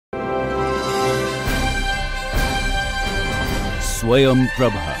Swayam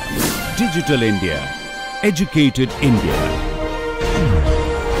Prabha. Digital India. Educated India.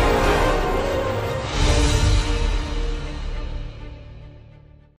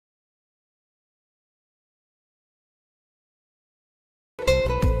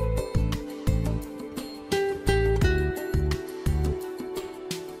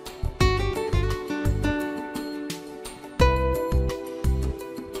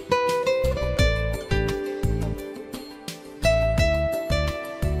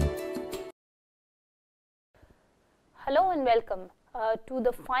 Hello and welcome to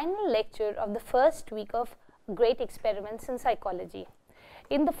the final lecture of the first week of Great Experiments in Psychology.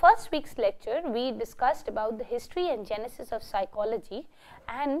 In the first week's lecture, we discussed about the history and genesis of psychology,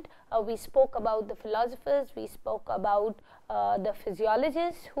 and we spoke about the philosophers, we spoke about the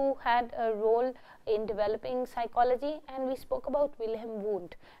physiologists who had a role in developing psychology, and we spoke about Wilhelm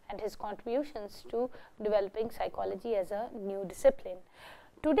Wundt and his contributions to developing psychology as a new discipline.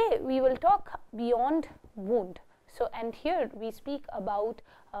 Today, we will talk beyond Wundt. So, and here we speak about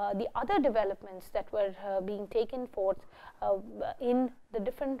the other developments that were being taken forth in the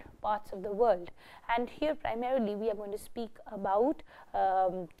different parts of the world. And here primarily we are going to speak about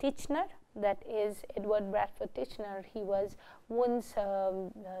Titchener, that is Edward Bradford Titchener. He was Wundt's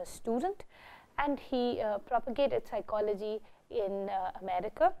student, and he propagated psychology in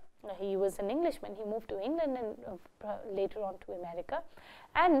America. He was an Englishman. He moved to England and later on to America.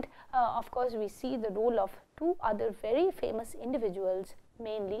 And of course, we see the role of two other very famous individuals,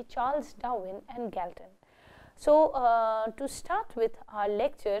 mainly Charles Darwin and Galton. So, to start with our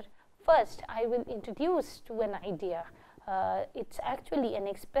lecture, first I will introduce to an idea. It's actually an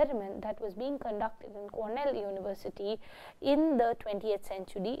experiment that was being conducted in Cornell University in the 20th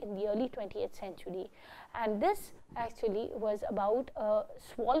century, in the early 20th century. And this actually was about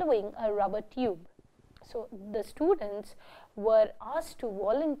swallowing a rubber tube. So, the students were asked to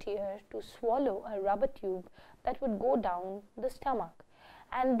volunteer to swallow a rubber tube that would go down the stomach,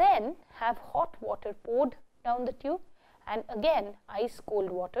 and then have hot water poured down the tube, and again ice cold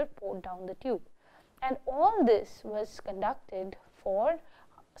water poured down the tube. And all this was conducted for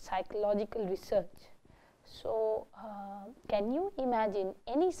psychological research. So, can you imagine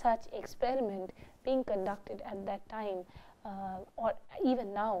any such experiment being conducted at that time or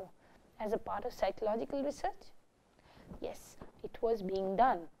even now as a part of psychological research? Yes, it was being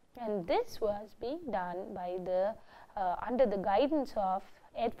done, and this was being done by the under the guidance of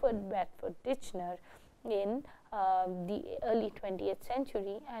Edward Bradford Titchener in the early 20th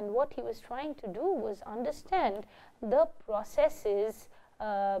century. And what he was trying to do was understand the processes,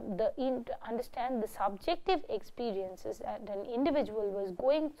 understand the subjective experiences that an individual was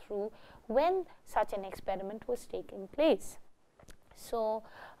going through when such an experiment was taking place. So,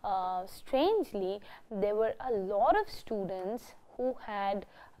 strangely, there were a lot of students who had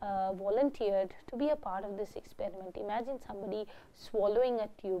volunteered to be a part of this experiment. Imagine somebody swallowing a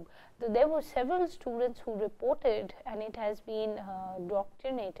tube. There were several students who reported, and it has been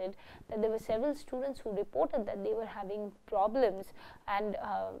documented that there were several students who reported that they were having problems, and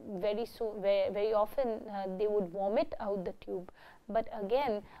very often they would vomit out the tube. But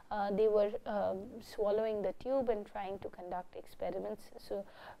again, they were swallowing the tube and trying to conduct experiments. So,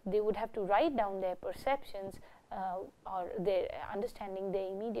 they would have to write down their perceptions or their understanding their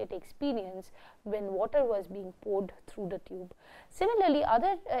immediate experience when water was being poured through the tube. Similarly,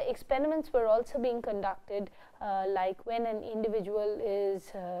 other experiments were also being conducted, like when an individual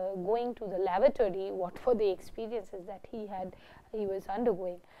is going to the lavatory, what were the experiences that he was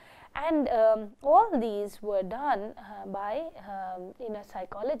undergoing. And all these were done in a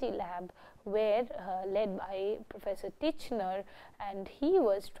psychology lab where led by Professor Titchener, and he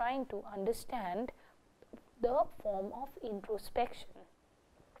was trying to understand the form of introspection.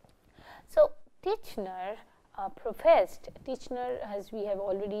 So, Titchener Titchener, as we have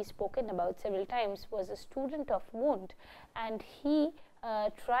already spoken about several times, was a student of Wundt, and he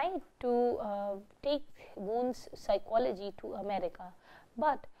tried to take Wundt's psychology to America.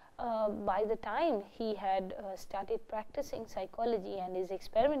 But by the time he had started practicing psychology and his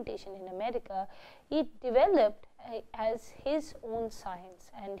experimentation in America, it developed as his own science.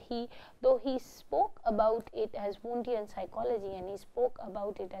 And though he spoke about it as Wundtian psychology and he spoke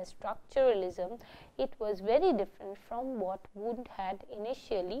about it as structuralism, it was very different from what Wundt had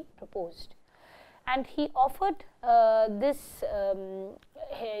initially proposed. And he offered this,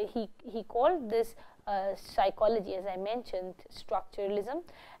 he called this psychology, as I mentioned, structuralism,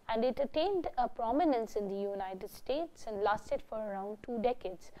 and it attained a prominence in the United States and lasted for around 2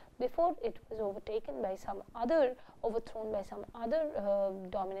 decades before it was overthrown by some other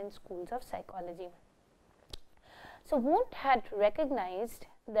dominant schools of psychology. So Wundt had recognized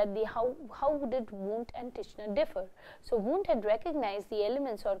that how did Wundt and Titchener differ? So Wundt had recognized the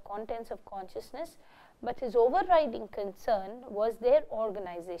elements or contents of consciousness, but his overriding concern was their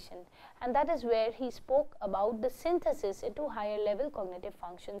organization, and that is where he spoke about the synthesis into higher level cognitive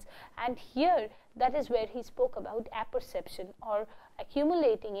functions, and here that is where he spoke about apperception, or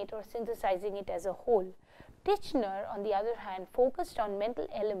accumulating it or synthesizing it as a whole. Titchener, on the other hand, focused on mental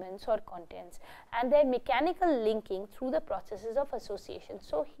elements or contents and their mechanical linking through the processes of association.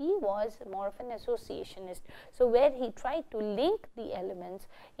 So he was more of an associationist, so where he tried to link the elements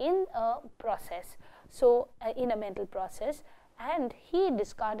in a process, so in a mental process, and he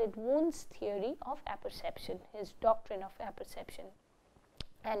discarded Wundt's theory of apperception, his doctrine of apperception.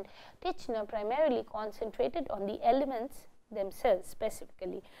 And Titchener primarily concentrated on the elements themselves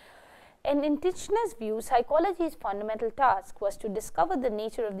specifically. And in Titchener's view, psychology's fundamental task was to discover the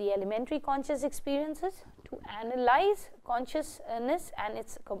nature of the elementary conscious experiences, to analyze consciousness and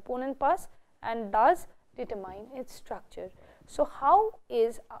its component parts, and thus determine its structure. So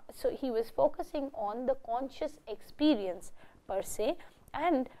so he was focusing on the conscious experience per se,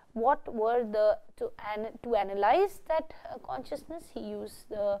 and what were to analyze that consciousness, he used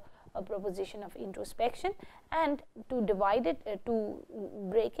the proposition of introspection, and to divide it, to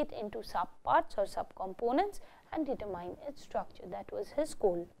break it into subparts or subcomponents and determine its structure. That was his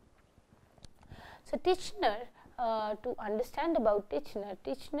goal. So Titchener, to understand about Titchener,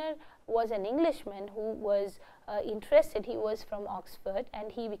 Titchener was an Englishman who was interested, he was from Oxford, and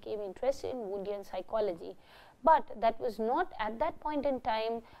he became interested in Wundtian psychology. But that was not, at that point in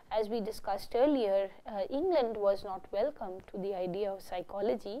time, as we discussed earlier, England was not welcome to the idea of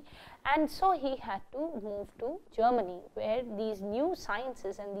psychology, and so he had to move to Germany, where these new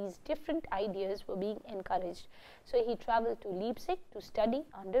sciences and these different ideas were being encouraged. So he traveled to Leipzig to study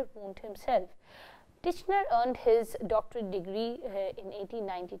under Wundt himself. Titchener earned his doctorate degree in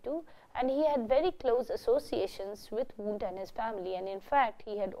 1892, and he had very close associations with Wundt and his family, and in fact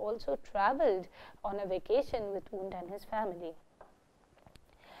he had also traveled on a vacation with Wundt and his family.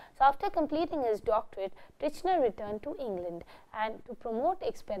 So after completing his doctorate, Titchener returned to England and to promote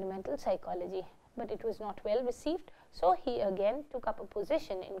experimental psychology, but it was not well received, so he again took up a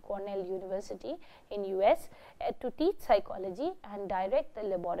position in Cornell University in US to teach psychology and direct the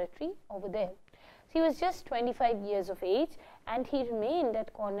laboratory over there. He was just 25 years of age, and he remained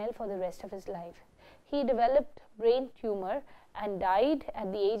at Cornell for the rest of his life. He developed brain tumor and died at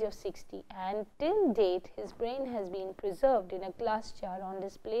the age of 60, and till date his brain has been preserved in a glass jar on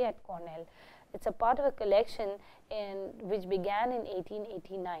display at Cornell. It's a part of a collection which began in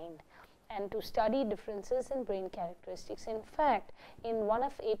 1889, and to study differences in brain characteristics. In fact, in one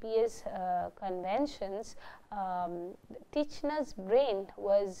of APA's conventions, Titchener's brain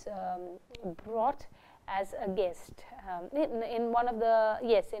was brought as a guest in one of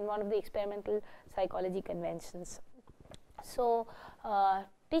the experimental psychology conventions. So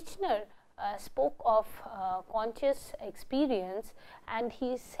Titchener spoke of conscious experience, and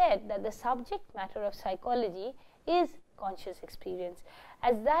he said that the subject matter of psychology is conscious experience,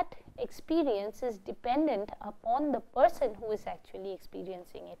 as that experience is dependent upon the person who is actually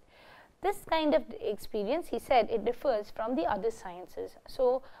experiencing it. This kind of experience, he said, it differs from the other sciences.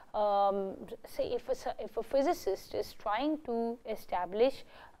 So say if a physicist is trying to establish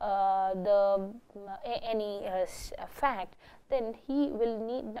any fact, then he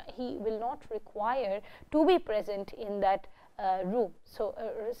will not require to be present in that room. So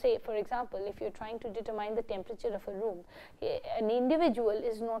say for example, if you're trying to determine the temperature of a room, an individual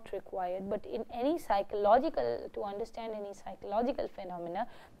is not required, but in any to understand any psychological phenomena,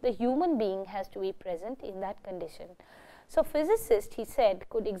 the human being has to be present in that condition. So physicists, he said,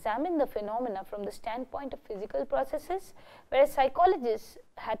 could examine the phenomena from the standpoint of physical processes, whereas psychologists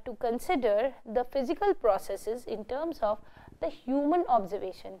had to consider the physical processes in terms of the human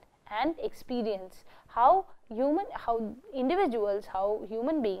observation and experience, how human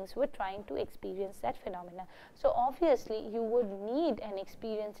beings were trying to experience that phenomena. So obviously you would need an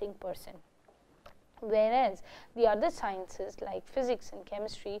experiencing person, whereas the other sciences like physics and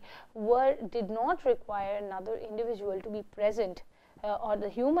chemistry did not require another individual to be present or the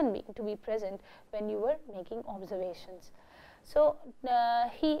human being to be present when you were making observations. So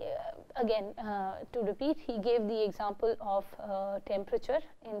to repeat, he gave the example of temperature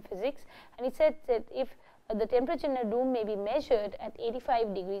in physics, and he said that if the temperature in a room may be measured at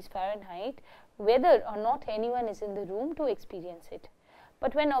 85 degrees Fahrenheit, whether or not anyone is in the room to experience it.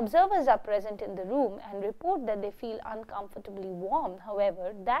 But when observers are present in the room and report that they feel uncomfortably warm,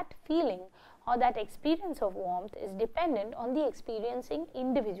 however, that feeling or that experience of warmth is dependent on the experiencing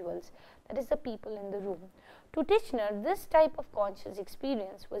individuals, that is the people in the room. To Titchener, this type of conscious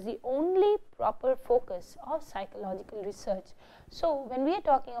experience was the only proper focus of psychological research. So, when we are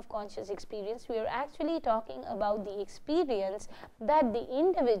talking of conscious experience, we are actually talking about the experience that the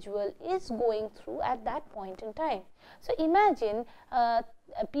individual is going through at that point in time. So, imagine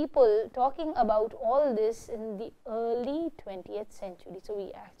people talking about all this in the early 20th century. So,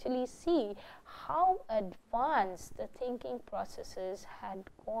 we actually see how advanced the thinking processes had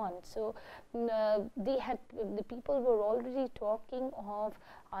gone. So, the people were already talking of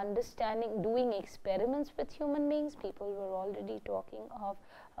understanding, doing experiments with human beings. People were already talking of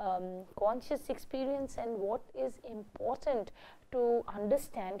conscious experience and what is important to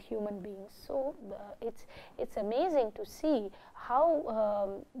understand human beings. So, it's amazing to see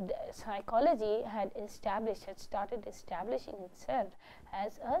how psychology had started establishing itself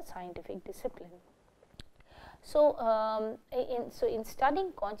as a scientific discipline. So, in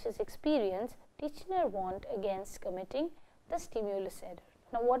studying conscious experience, Titchener warned against committing the stimulus error.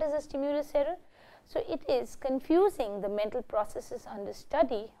 Now, what is a stimulus error? So, it is confusing the mental processes under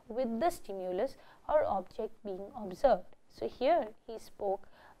study with the stimulus or object being observed. So, here he spoke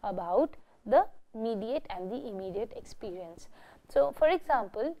about the mediate and the immediate experience. So, for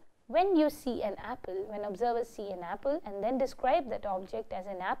example, when you see an apple, when observers see an apple and then describe that object as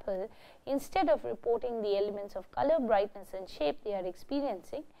an apple, instead of reporting the elements of color, brightness and shape they are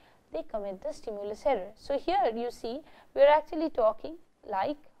experiencing, they commit the stimulus error. So, here you see we are actually talking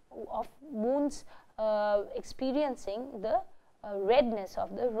like of Wundt's experiencing the redness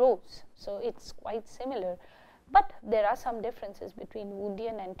of the rose. So, it is quite similar, but there are some differences between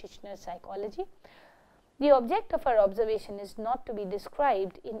Wundtian and Titchener's psychology. The object of our observation is not to be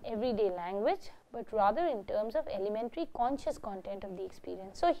described in everyday language, but rather in terms of elementary conscious content of the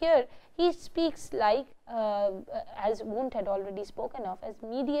experience. So, here he speaks like as Wundt had already spoken of as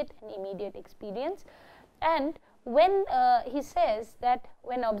mediate and immediate experience, and when he says that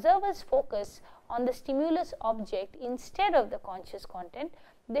when observers focus on the stimulus object instead of the conscious content,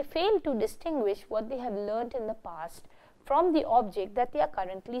 they fail to distinguish what they have learnt in the past from the object that they are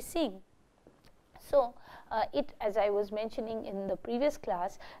currently seeing. So, as I was mentioning in the previous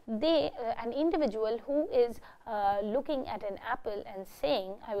class, an individual who is looking at an apple and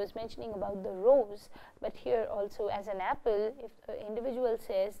saying, I was mentioning about the rose, but here also as an apple, if the individual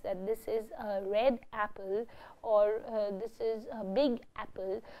says that this is a red apple or this is a big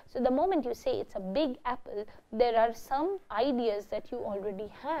apple, so the moment you say it's a big apple, there are some ideas that you already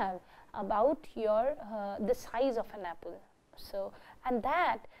have about your the size of an apple. So, and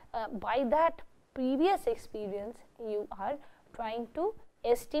that by that previous experience you are trying to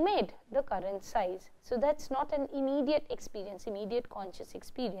estimate the current size. So, that is not an immediate experience, immediate conscious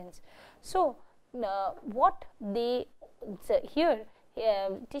experience. So, what they here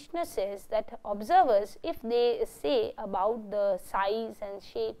Titchener says that observers, if they say about the size and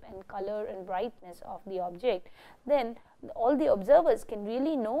shape and color and brightness of the object, then all the observers can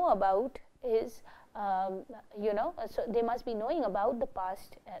really know about is so they must be knowing about the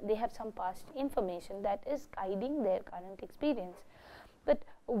past, they have some past information that is guiding their current experience. But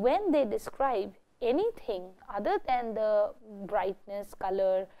when they describe anything other than the brightness,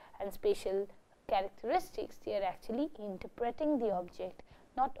 color and spatial characteristics, they are actually interpreting the object,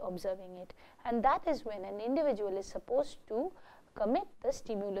 not observing it, and that is when an individual is supposed to commit the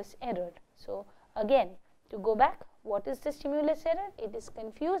stimulus error. So, again, to go back, what is the stimulus error? It is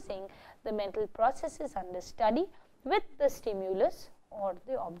confusing the mental processes under study with the stimulus or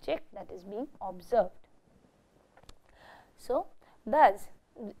the object that is being observed. So, thus,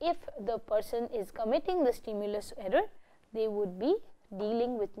 if the person is committing the stimulus error, they would be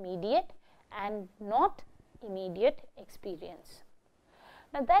dealing with mediate and not immediate experience.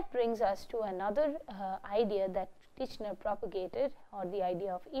 Now, that brings us to another idea that Titchener propagated, or the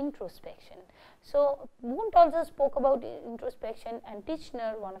idea of introspection. So, Wundt also spoke about introspection, and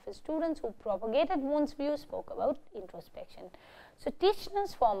Titchener, one of his students who propagated Wundt's view, spoke about introspection. So,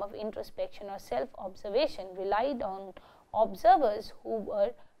 Titchener's form of introspection or self-observation relied on observers who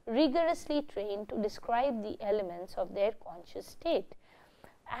were rigorously trained to describe the elements of their conscious state,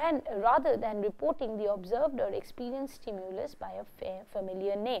 and rather than reporting the observed or experienced stimulus by a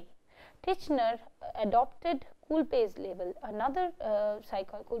familiar name. Titchener adopted Kulpe's label.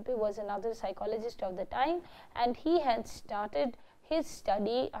 Kulpe was another psychologist of the time, and he had started his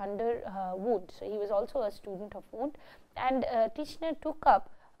study under Wundt. So, he was also a student of Wundt, and Titchener took up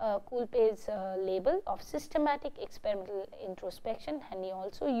Kulpe's label of systematic experimental introspection, and he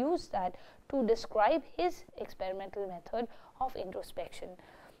also used that to describe his experimental method of introspection.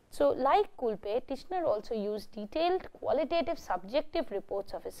 So, like Kulpe, Tishner also used detailed qualitative subjective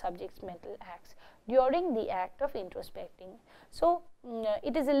reports of his subjects' mental acts during the act of introspecting. So,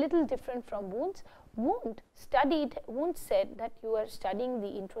 it is a little different from Wundt's. Wundt said that you are studying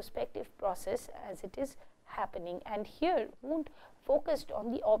the introspective process as it is happening, and here Wundt focused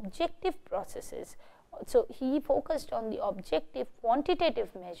on the objective processes. So, he focused on the objective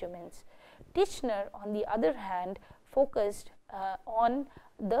quantitative measurements. Tishner, on the other hand, focused on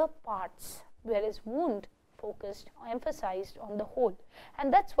the parts, whereas Wundt emphasized on the whole,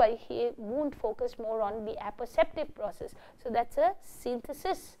 and that's why Wundt focused more on the apperceptive process. So, that's a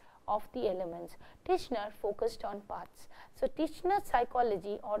synthesis of the elements. Tishner focused on parts. So, Tishner's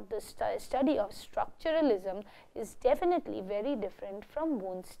psychology, or the study of structuralism, is definitely very different from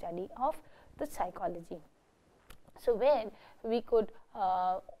Wundt's study of the psychology. So, where we could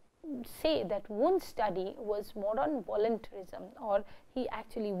say that Wundt's study was more on voluntarism, or he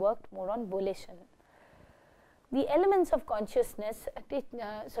actually worked more on volition. The elements of consciousness,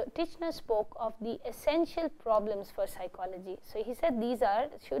 so Tishner spoke of the essential problems for psychology. So, he said these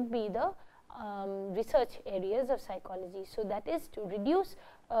should be the research areas of psychology. So, that is to reduce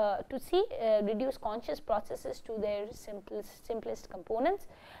conscious processes to their simplest components,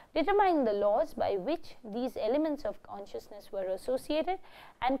 determine the laws by which these elements of consciousness were associated,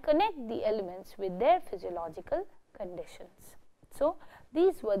 and connect the elements with their physiological conditions. So,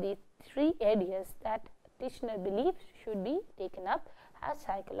 these were the three areas that Tishner believed should be taken up as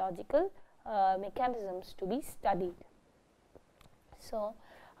psychological mechanisms to be studied. So,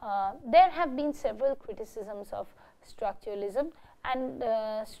 there have been several criticisms of structuralism, and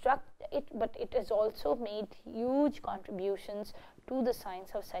but it has also made huge contributions to the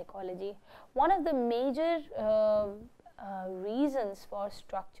science of psychology. One of the major reasons for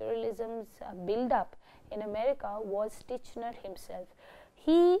structuralism's build-up in America was Tishner himself.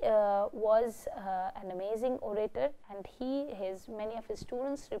 He was an amazing orator, and many of his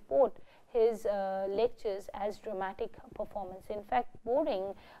students report his lectures as dramatic performance. In fact,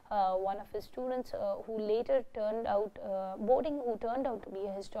 Boring, one of his students who turned out to be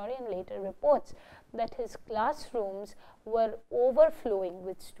a historian, later reports that his classrooms were overflowing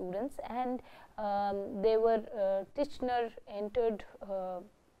with students, and Tishner entered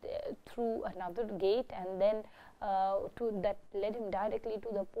through another gate, and then that led him directly to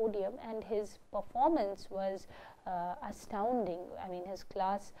the podium, and his performance was astounding. I mean, his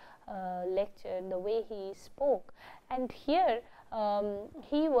class lecture, the way he spoke, and here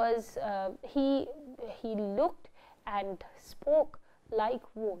he looked and spoke like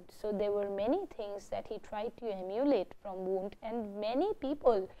Wundt. So, there were many things that he tried to emulate from Wundt, and many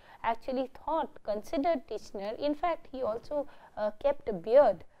people actually considered Tishner. In fact, he also kept a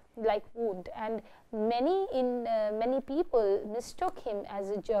beard like Wundt, and many people mistook him as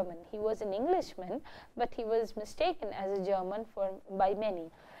a German. He was an Englishman, but he was mistaken as a German by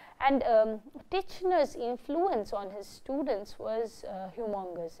many. And Tishner's influence on his students was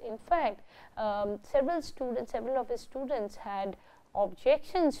humongous. In fact, several of his students had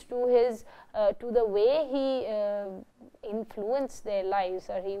objections to the way he influenced their lives,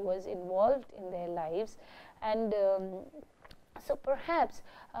 or he was involved in their lives, and so perhaps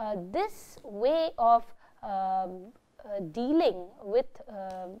this way of dealing with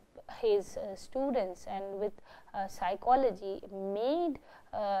his students and with psychology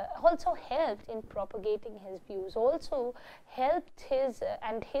also helped in propagating his views, also helped his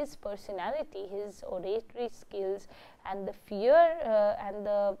personality, his oratory skills, and the fear and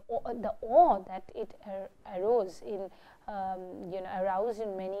the awe that it aroused in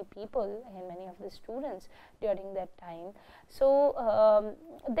many people and many of the students during that time. So,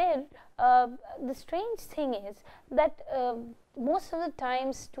 the strange thing is that most of the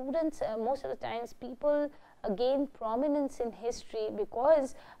times people gain prominence in history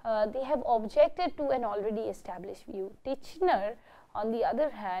because they have objected to an already established view. Tishner, on the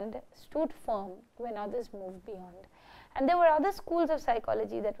other hand, stood firm when others moved beyond. And there were other schools of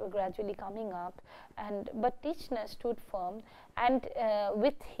psychology that were gradually coming up, but Tishner stood firm, and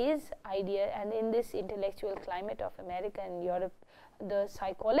with his idea, and in this intellectual climate of America and Europe, the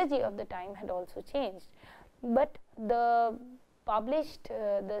psychology of the time had also changed. But the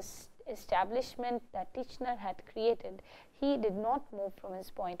establishment that Tishner had created, he did not move from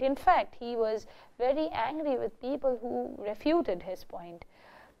his point. In fact, he was very angry with people who refuted his point.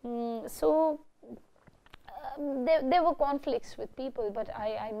 There were conflicts with people, but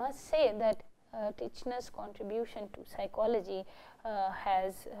I must say that Tishner's contribution to psychology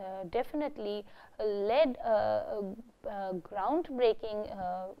has definitely led a groundbreaking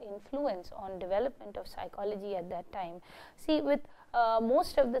influence on development of psychology at that time. See, with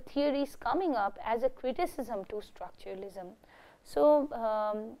most of the theories coming up as a criticism to structuralism. So,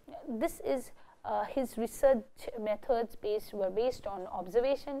 this is his research methods were based on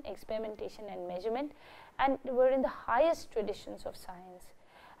observation, experimentation and measurement, and were in the highest traditions of science.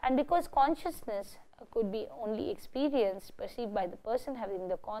 And because consciousness could be only experienced, perceived by the person having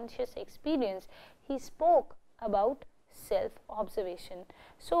the conscious experience, he spoke about self-observation.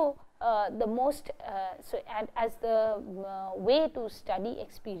 So, as the way to study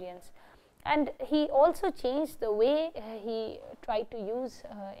experience. And he also changed the way he tried to use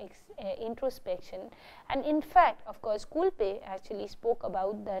introspection. And in fact, of course, Kulpe actually spoke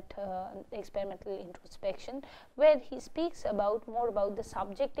about that experimental introspection, where he speaks about more about the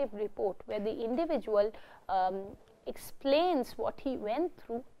subjective report, where the individual explains what he went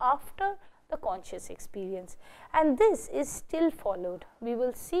through after the conscious experience. And this is still followed. We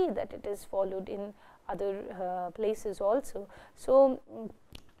will see that it is followed in other places also. So,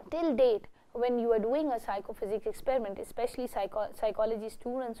 till date, when you are doing a psychophysics experiment, especially psychology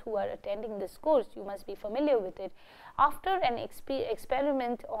students who are attending this course, you must be familiar with it. After an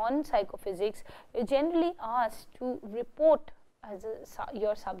experiment on psychophysics, you are generally asked to report as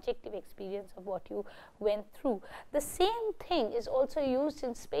your subjective experience of what you went through. The same thing is also used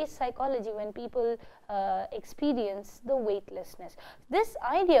in space psychology when people experience the weightlessness. This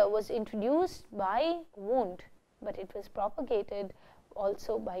idea was introduced by Wundt, but it was propagated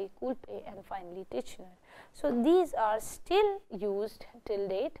also by Kulpe and finally Titchener. So, these are still used till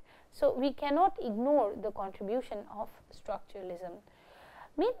date. So, we cannot ignore the contribution of structuralism.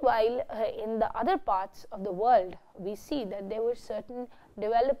 Meanwhile, in the other parts of the world, we see that there were certain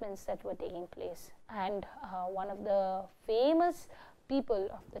developments that were taking place, and one of the famous people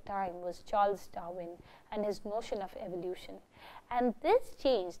of the time was Charles Darwin and his notion of evolution. And this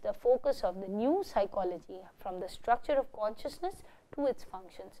changed the focus of the new psychology from the structure of consciousness to its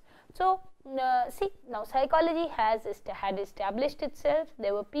functions. So, see, now psychology had established itself.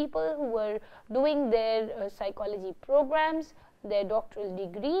 There were people who were doing their psychology programs, their doctoral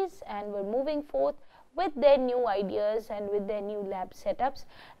degrees, and were moving forth with their new ideas and with their new lab setups,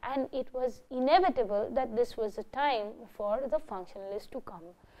 and it was inevitable that this was a time for the functionalists to come.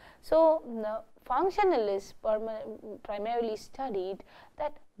 So, the functionalists primarily studied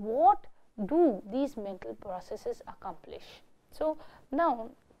that what do these mental processes accomplish. So, now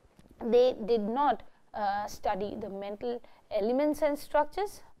they did not study the mental elements and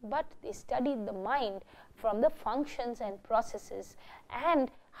structures, but they studied the mind from the functions and processes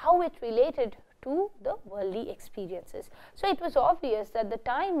and how it related to the worldly experiences. So, it was obvious that the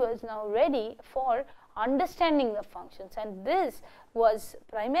time was now ready for understanding the functions, and this was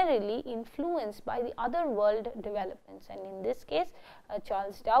primarily influenced by the other world developments, and in this case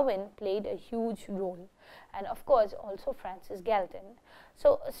Charles Darwin played a huge role, and of course also Francis Galton.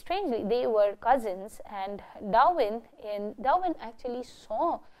 So, strangely they were cousins, and Darwin actually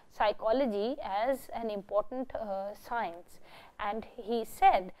saw psychology as an important science, and he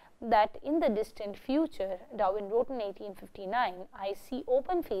said that in the distant future, Darwin wrote in 1859, I see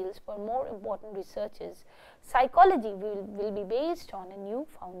open fields for more important researches. Psychology will be based on a new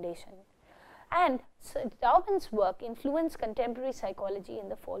foundation. And so Darwin's work influenced contemporary psychology in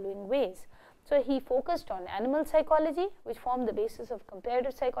the following ways. So, he focused on animal psychology, which formed the basis of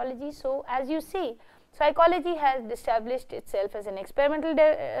comparative psychology. So, as you see, psychology has established itself as an experimental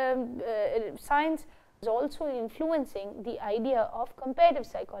science, is also influencing the idea of comparative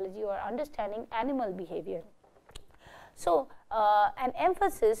psychology or understanding animal behavior. So, an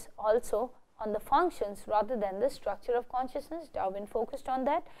emphasis also on the functions rather than the structure of consciousness. Darwin focused on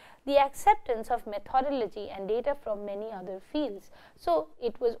that. The acceptance of methodology and data from many other fields. So,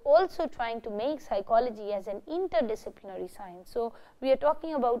 it was also trying to make psychology as an interdisciplinary science. So, we are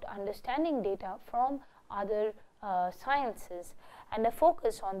talking about understanding data from other sciences, and a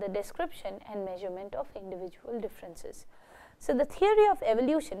focus on the description and measurement of individual differences. So, the theory of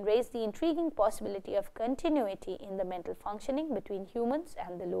evolution raised the intriguing possibility of continuity in the mental functioning between humans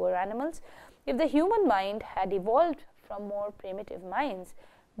and the lower animals. If the human mind had evolved from more primitive minds,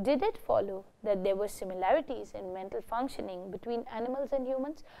 did it follow that there were similarities in mental functioning between animals and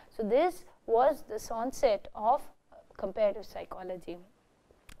humans? So, this was the onset of comparative psychology.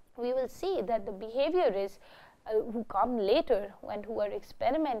 We will see that the behaviorists who come later and who are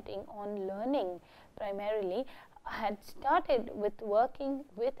experimenting on learning primarily had started with working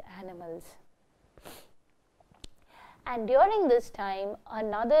with animals. And during this time,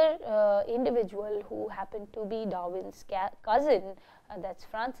 another individual who happened to be Darwin's cousin, that's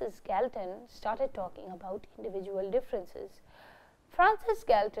Francis Galton, started talking about individual differences. Francis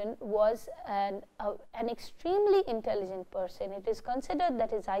Galton was an extremely intelligent person. It is considered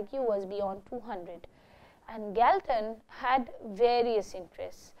that his IQ was beyond 200, and Galton had various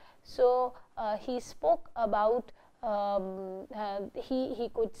interests. So, he spoke about he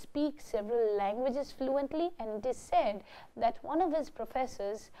could speak several languages fluently, and it is said that one of his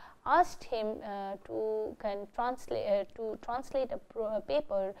professors asked him to translate a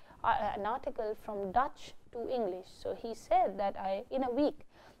paper, an article from Dutch to English. So, he said that in a week.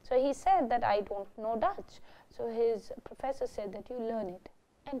 So, he said that I don't know Dutch. So, his professor said that you learn it,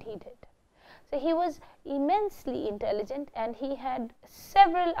 and he did. So, he was immensely intelligent, and he had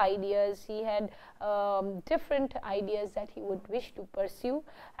several ideas. He had different ideas that he would wish to pursue,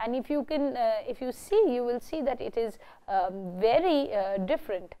 and if you can, if you see, you will see that it is very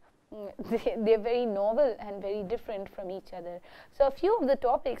different. They are very novel and very different from each other. So, a few of the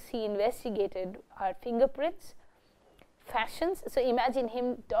topics he investigated are fingerprints, fashions. So, imagine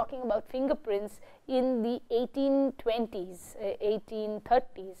him talking about fingerprints in the 1820s,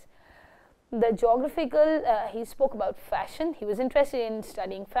 1830s. The geographical, he spoke about fashion. He was interested in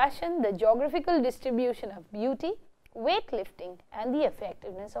studying fashion, the geographical distribution of beauty, weightlifting, and the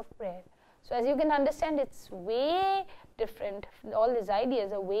effectiveness of prayer. So, as you can understand, it's way different. All these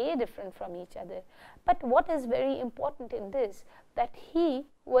ideas are way different from each other. But what is very important in this, that he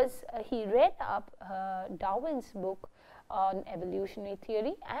read up Darwin's book on evolutionary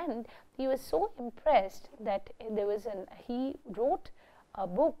theory, and he was so impressed that he wrote a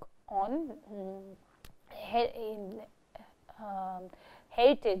book on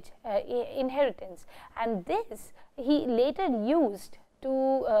inheritance, and this he later used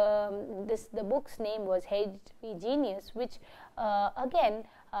to the book's name was Hereditary Genius, which again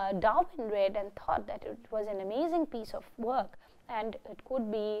Darwin read and thought that it was an amazing piece of work, and it could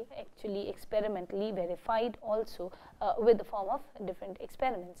be actually experimentally verified also with the form of different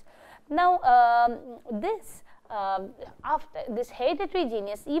experiments. Now, after this hereditary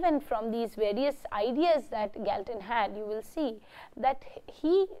genius, even from these various ideas that Galton had, you will see that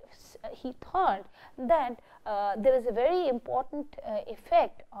he thought that there is a very important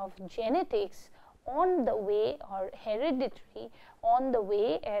effect of genetics on the way, or hereditary, on the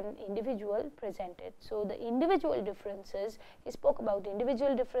way an individual presented. So, the individual differences, he spoke about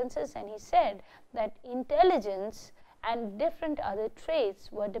individual differences, and he said that intelligence and different other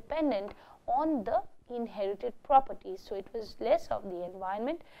traits were dependent on the inherited properties. So, it was less of the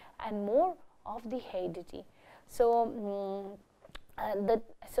environment and more of the heredity. So,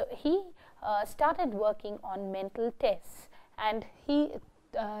 he started working on mental tests, and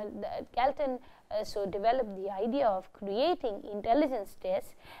Galton developed the idea of creating intelligence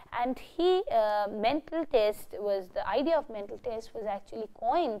tests, and mental test was the idea of mental test was actually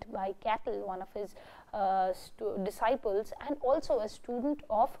coined by Cattell, one of his disciples, and also a student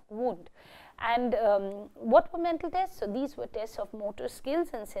of Wood. And what were mental tests? So, these were tests of motor skills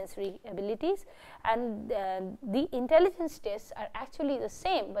and sensory abilities, and the intelligence tests are actually the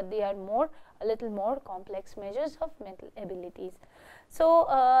same, but they are a little more complex measures of mental abilities. So,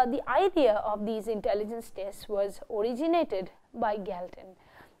 the idea of these intelligence tests was originated by Galton,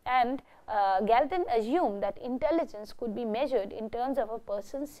 and Galton assumed that intelligence could be measured in terms of a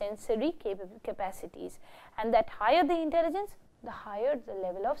person's sensory capacities, and that higher the intelligence, the higher the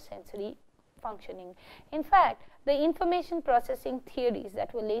level of sensory functioning. In fact, the information processing theories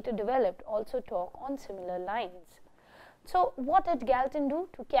that were later developed also talk on similar lines. So, what did Galton do?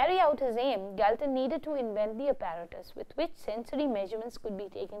 To carry out his aim, Galton needed to invent the apparatus with which sensory measurements could be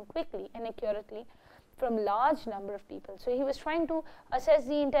taken quickly and accurately from large number of people. So, he was trying to assess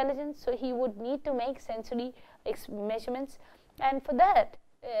the intelligence, so he would need to make sensory measurements, and for that,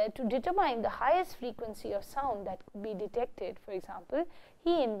 to determine the highest frequency of sound that could be detected, for example,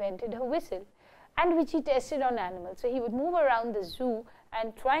 he invented a whistle, and which he tested on animals. So, he would move around the zoo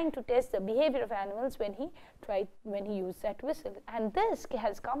and trying to test the behavior of animals when he used that whistle, and this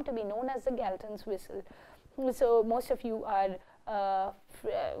has come to be known as the Galton's whistle. So, most of you are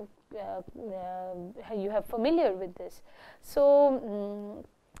you have familiar with this. So,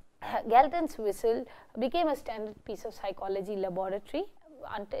 Galton's whistle became a standard piece of psychology laboratory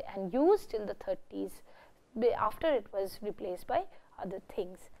and used till the 30s, after it was replaced by other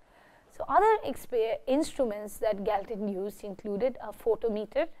things. So, other instruments that Galton used included a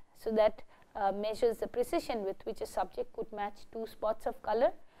photometer, so that measures the precision with which a subject could match two spots of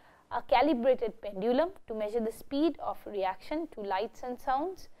color, a calibrated pendulum to measure the speed of reaction to lights and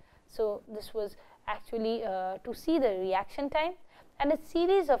sounds. So, this was actually to see the reaction time, and a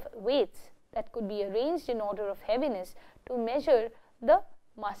series of weights that could be arranged in order of heaviness to measure the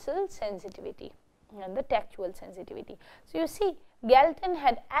muscle sensitivity and the tactual sensitivity. So, you see Galton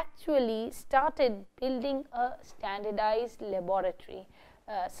had actually started building a standardized laboratory,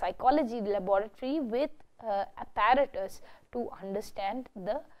 psychology laboratory with apparatus to understand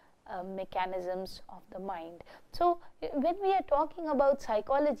the mechanisms of the mind. So, when we are talking about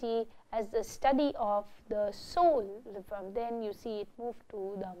psychology as the study of the soul, from then you see it move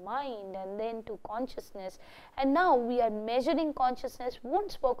to the mind and then to consciousness, and now we are measuring consciousness.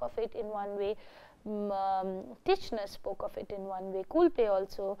 Wundt spoke of it in one way, Titchener spoke of it in one way, Kulpe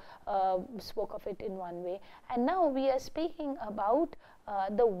also spoke of it in one way, and now we are speaking about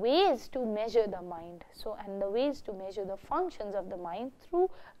the ways to measure the mind. So, and the ways to measure the functions of the mind through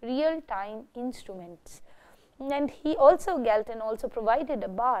real-time instruments. And Galton also provided a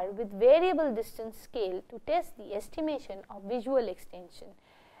bar with variable distance scale to test the estimation of visual extension,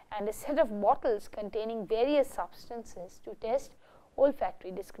 and a set of bottles containing various substances to test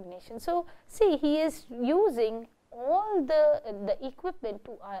olfactory discrimination. So, see, he is using all the equipment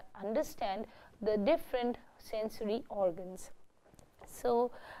to understand the different sensory organs.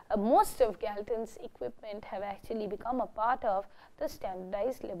 So, most of Galton's equipment have actually become a part of the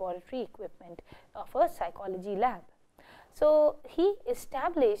standardized laboratory equipment of a psychology lab. So, he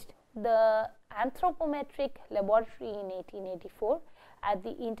established the anthropometric laboratory in 1884 at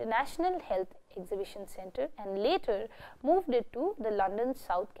the International Health Exhibition Centre, and later moved it to the London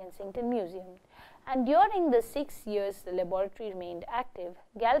South Kensington Museum. And during the 6 years the laboratory remained active,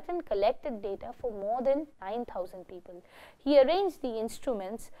 Galton collected data for more than 9,000 people. He arranged the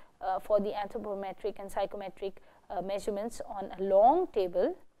instruments for the anthropometric and psychometric measurements on a long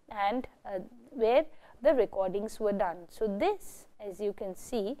table, and where the recordings were done. So, this, as you can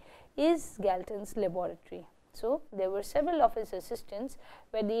see, is Galton's laboratory. So, there were several of his assistants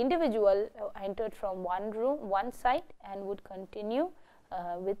where the individual entered from one room, one side, and would continue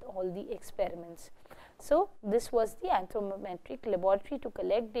with all the experiments. So, this was the anthropometric laboratory to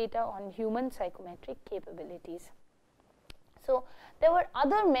collect data on human psychometric capabilities. So, there were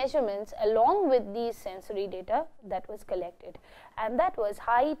other measurements along with these sensory data that was collected, and that was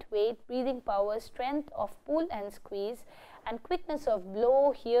height, weight, breathing power, strength of pull and squeeze, and quickness of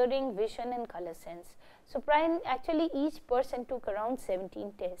blow, hearing, vision, and color sense. So, actually each person took around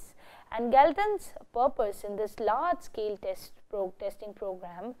 17 tests, and Galton's purpose in this large scale testing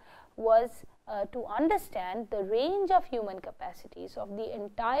program was to understand the range of human capacities of the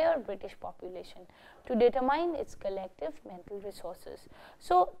entire British population to determine its collective mental resources.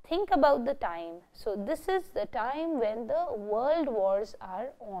 So, think about the time. So, this is the time when the world wars are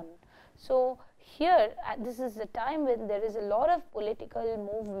on. So, here this is the time when there is a lot of political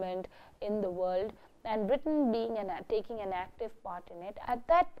movement in the world, and Britain being taking an active part in it. At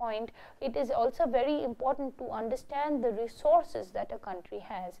that point, it is also very important to understand the resources that a country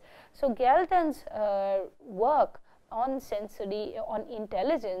has. So, Galton's work on sensory, on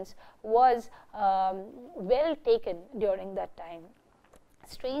intelligence was well taken during that time.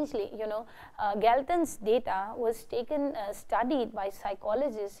 Strangely, Galton's data was taken, studied by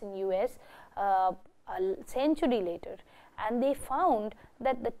psychologists in US a century later, and they found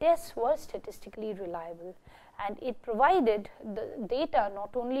that the tests were statistically reliable, and it provided, the data not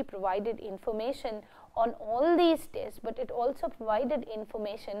only provided information on all these tests, but it also provided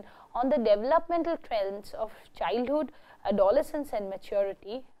information on the developmental trends of childhood, adolescence, and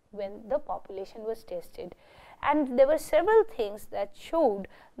maturity when the population was tested. And there were several things that showed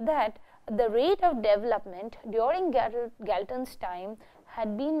that the rate of development during Galton's time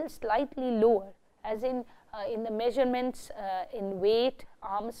had been slightly lower, as in the measurements in weight,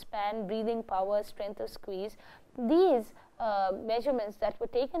 arm span, breathing power, strength of squeeze. These measurements that were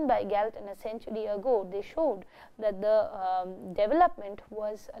taken by Galton a century ago, they showed that the development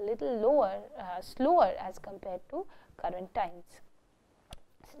was a little lower, slower as compared to current times.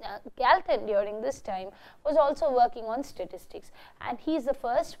 Galton during this time was also working on statistics, and he is the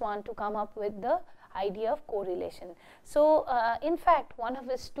first one to come up with the idea of correlation. So, in fact, one of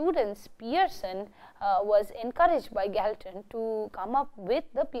his students, Pearson, was encouraged by Galton to come up with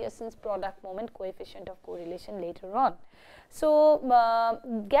the Pearson's product moment coefficient of correlation later on. So,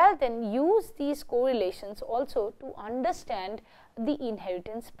 Galton used these correlations also to understand the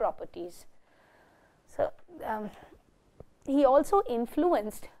inheritance properties. So, he also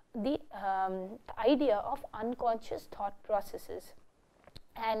influenced the idea of unconscious thought processes,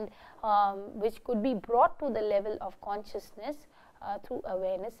 and which could be brought to the level of consciousness through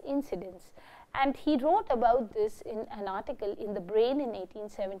awareness incidents. And he wrote about this in an article in The Brain in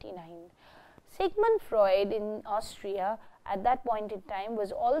 1879. Sigmund Freud in Austria at that point in time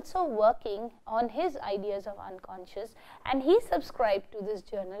was also working on his ideas of unconscious, and he subscribed to this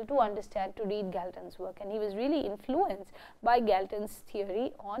journal to read Galton's work, and he was really influenced by Galton's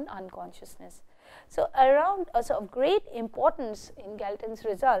theory on unconsciousness. So, of great importance in Galton's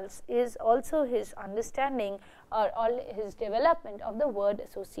results is also his understanding or his development of the word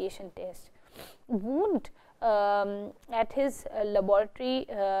association test. Wundt at his laboratory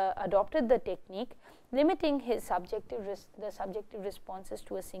adopted the technique, limiting his subjective responses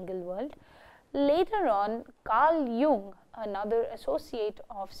to a single word. Later on, Carl Jung, another associate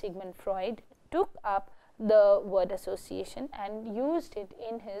of Sigmund Freud, took up the word association and used it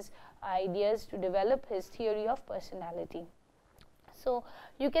in his ideas to develop his theory of personality. So,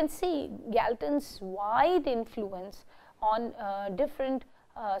 you can see Galton's wide influence on different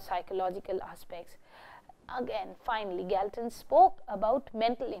psychological aspects. Again, finally, Galton spoke about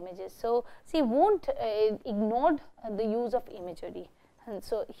mental images. So, see, Wundt ignored the use of imagery, and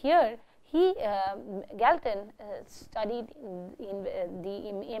so here Galton studied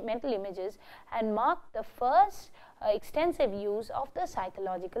the mental images and marked the first extensive use of the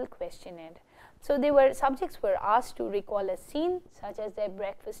psychological questionnaire. So, subjects were asked to recall a scene such as their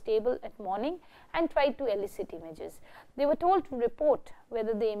breakfast table at morning and tried to elicit images. They were told to report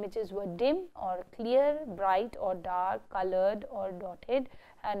whether the images were dim or clear, bright or dark, colored or dotted,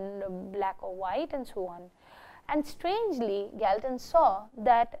 and black or white, and so on. And strangely, Galton saw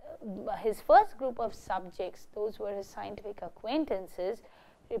that his first group of subjects, those were his scientific acquaintances,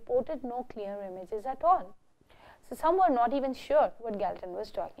 reported no clear images at all. So, some were not even sure what Galton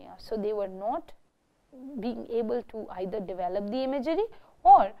was talking of. So, they were not being able to either develop the imagery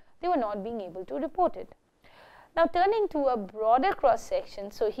or they were not being able to report it. Now, turning to a broader cross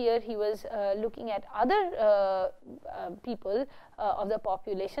section, so here he was looking at other people of the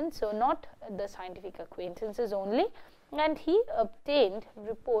population, so not the scientific acquaintances only, and he obtained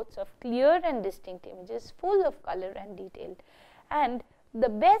reports of clear and distinct images full of color and detail, and the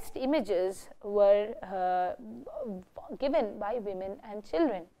best images were given by women and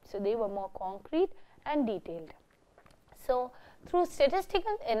children. So, they were more concrete and detailed. So, through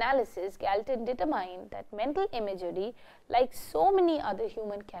statistical analysis, Galton determined that mental imagery, like so many other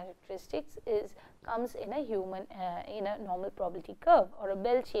human characteristics, comes in a normal probability curve or a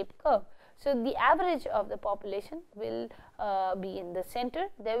bell-shaped curve. So, the average of the population will be in the center.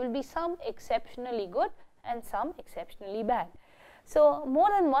 There will be some exceptionally good and some exceptionally bad. So, more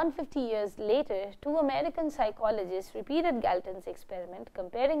than 150 years later, two American psychologists repeated Galton's experiment,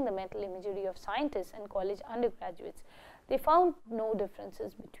 comparing the mental imagery of scientists and college undergraduates. They found no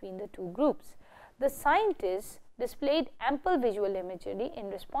differences between the two groups. The scientists displayed ample visual imagery in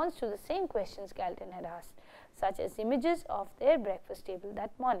response to the same questions Galton had asked, such as images of their breakfast table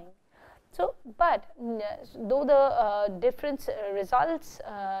that morning. So, but though the differences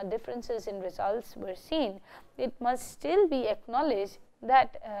in results were seen, it must still be acknowledged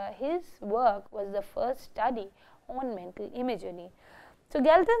that his work was the first study on mental imagery. So,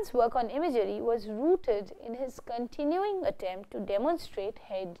 Galton's work on imagery was rooted in his continuing attempt to demonstrate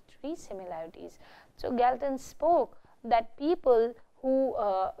hereditary similarities. So, Galton spoke that people who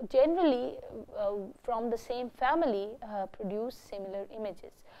generally from the same family produce similar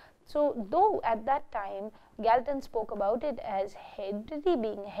images. So, though at that time Galton spoke about it as heredity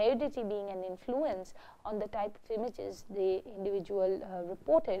being an influence on the type of images the individual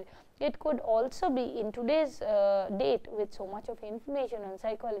reported, it could also be in today's date with so much of information on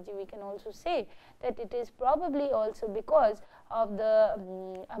psychology, we can also say that it is probably also because of the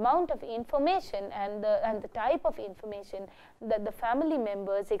amount of information and the type of information that the family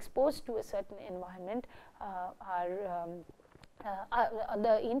members exposed to a certain environment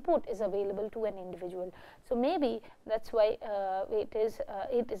the input is available to an individual. So, maybe that is why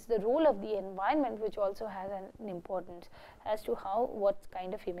it is the role of the environment which also has an importance as to what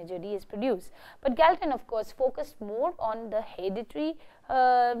kind of imagery is produced. But Galton, of course, focused more on the hereditary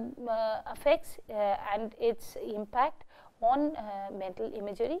effects and its impact on mental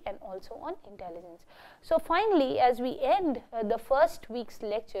imagery and also on intelligence. So, finally, as we end the first week's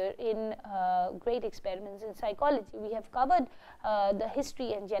lecture in Great Experiments in Psychology, we have covered the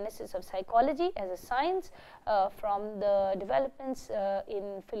history and genesis of psychology as a science from the developments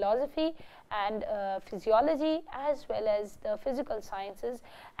in philosophy and physiology as well as the physical sciences,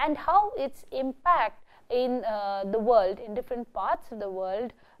 and how its impact in the world, in different parts of the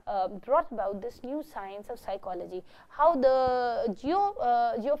world, brought about this new science of psychology. How the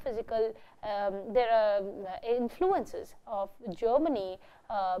geophysical, there are influences of Germany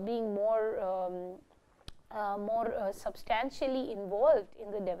being more more substantially involved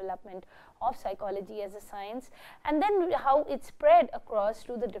in the development of psychology as a science, and then how it spread across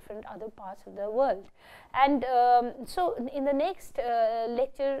to the different other parts of the world. And so in the next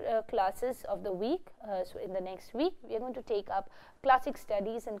lecture classes of the week, so in the next week, we are going to take up classic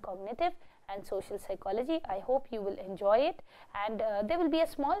studies in cognitive and social psychology. I hope you will enjoy it, and there will be a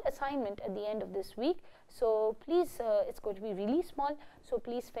small assignment at the end of this week. So please, it's going to be really small, so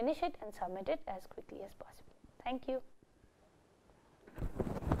please finish it and submit it as quickly as possible. Thank you.